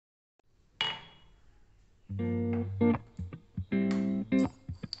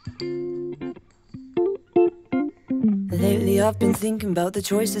I've been thinking about the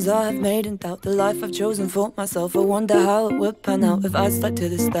choices I have made and doubt the life I've chosen for myself. I wonder how it would pan out if I'd stuck to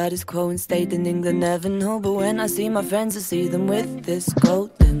the status quo and stayed in England. Never know, but when I see my friends, I see them with this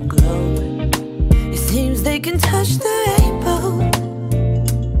golden glow. It seems they can touch the rainbow.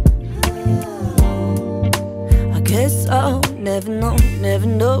 I guess I'll never know, never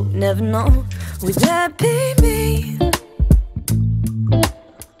know, never know. Would that be me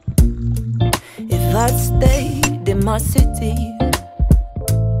if I'd stayed in my city?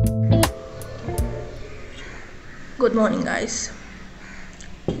 Good morning, guys.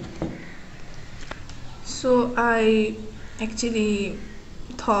 So I actually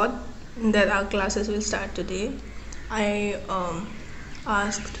thought that our classes will start today. I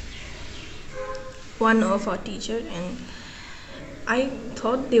asked one of our teacher, and I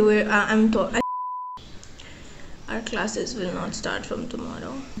thought they were our classes will not start from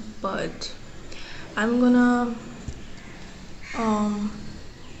tomorrow, but I'm gonna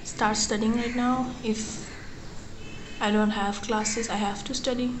start studying right now. If I don't have classes, I have to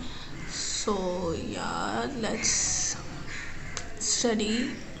study. So yeah, let's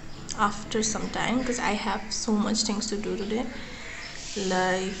study after some time, because I have so much things to do today.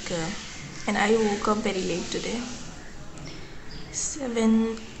 And I woke up very late today,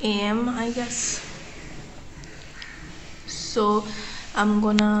 7 AM I guess. So I'm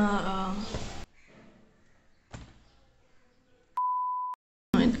gonna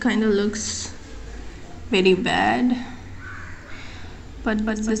it kind of looks very bad, but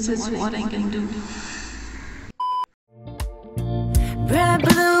this is what I can do. Red,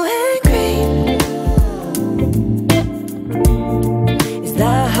 blue, and green. Is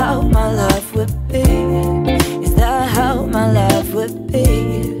that how my life would be? Is that how my life would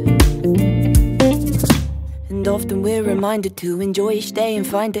be? And often we're reminded to enjoy each day and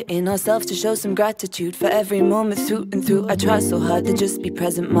find it in ourselves to show some gratitude for every moment through and through. I try so hard to just be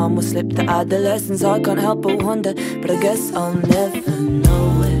present. Mom will slip the adolescence. I can't help but wonder, but I guess I'll never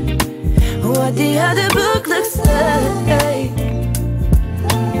know it. What the other book looks like.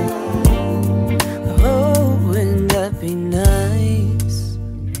 Oh, wouldn't that be nice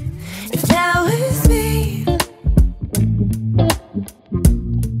if that was me?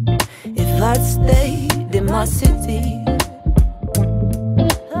 If I'd stayed in my city.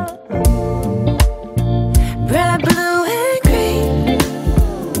 Red, blue, and green.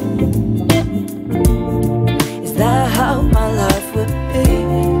 Is that how my life would be?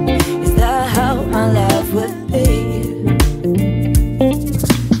 Is that how my life would be?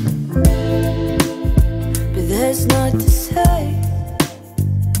 But that's not to say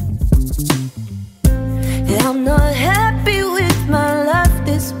that I'm not happy with my life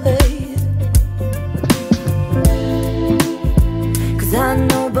this way. I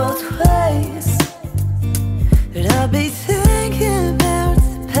know both ways, that I'll be thinking about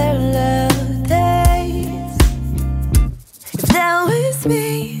the parallel days. If that was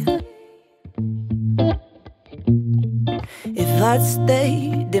me, if I'd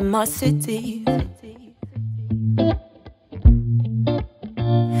stayed in my city.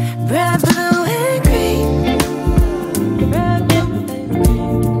 Red, blue, and green. Red, blue, and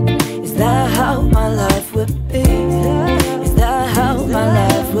green. Is that how my life would be? Is that how my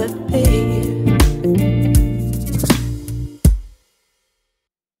life would be?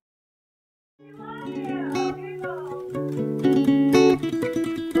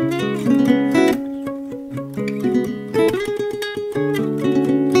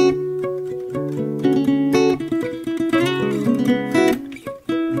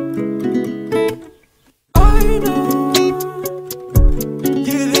 I know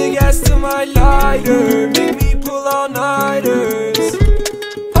you're the gas to my lighter, make me pull all-nighters.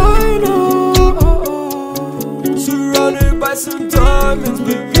 I know, surrounded by some diamonds,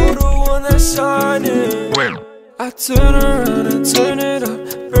 but you're the one that's shining. I turn around and turn it up,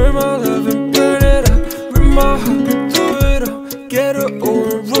 burn my love and burn it up, rip my heart, throw it up, get her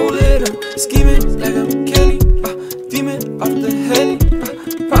over and roll it up, scheming like I'm Kenny, demon off the Henny,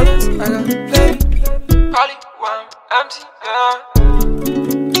 problems I got plenty, probably why I'm empty,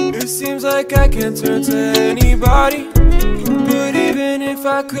 yeah. It seems like I can't turn to anybody, but even if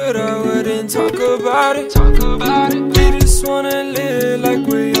I could, I wouldn't talk about it. We just wanna live like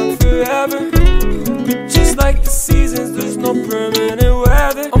we're young forever. Just like the seasons, there's no permanent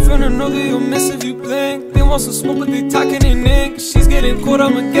weather. I'm finna know that you'll miss if you blink. They want some smoke, but they talking in ink. She's getting cold,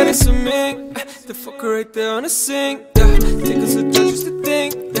 I'ma get her some ink. The fucker right there on the sink, yeah. Take us a touch just to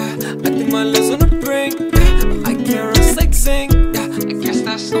think, yeah. I think my lips on the brink, yeah. I can't rest like zinc, yeah. I guess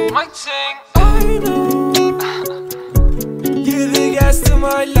that's not my thing. I know you're the gas to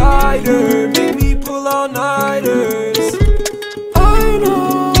my lighter, make me pull all-nighters.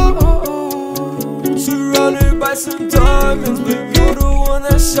 got some diamonds, but you're the one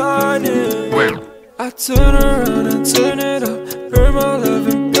that's shining. I turn around and turn it up, burn my love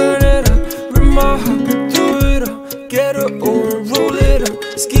and burn it up, rip my heart, do it up, get her over and roll it up,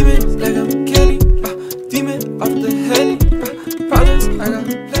 scheming like I'm Kenny, demon off the Henny, problems I got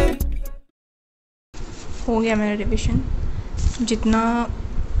plenty. हो गया मेरा revision, जितना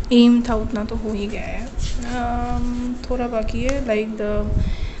M था उतना तो हो ही गया है। थोड़ा बाकी है, like the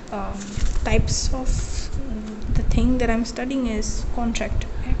types of the thing that I am studying is contract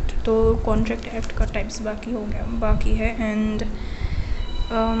act, तो कॉन्ट्रैक्ट एक्ट का टाइप्स बाकी है एंड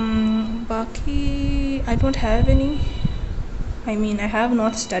बाकी I don't have any, I mean I have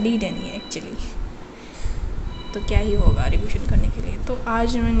not studied any actually, तो क्या ही होगा रिविजन करने के लिए। तो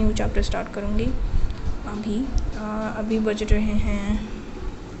आज मैं न्यू चैप्टर स्टार्ट करूँगी। अभी बज रहे हैं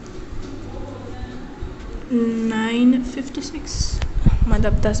 9:56,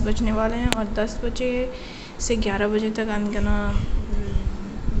 मतलब 10 बजने वाले हैं, और 10 बजे से 11 बजे तक I am gonna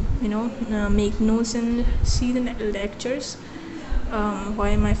make notes and see the lectures. Why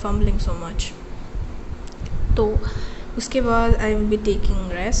am I fumbling so much? तो उसके बाद I will be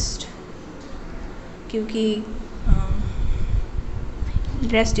taking rest, क्योंकि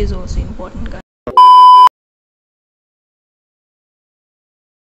rest is also important.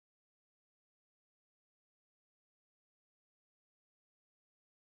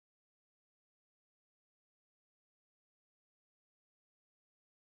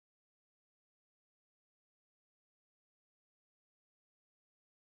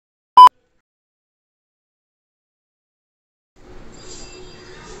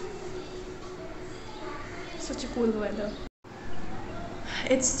 Such a cool weather.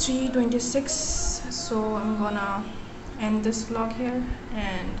 It's 3:26, so I'm gonna end this vlog here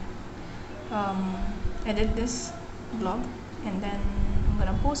and edit this vlog, and then I'm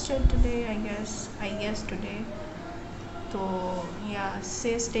gonna post it today, I guess today. So yeah,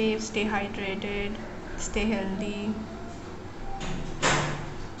 stay safe, stay hydrated, stay healthy.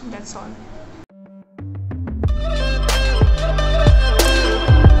 That's all.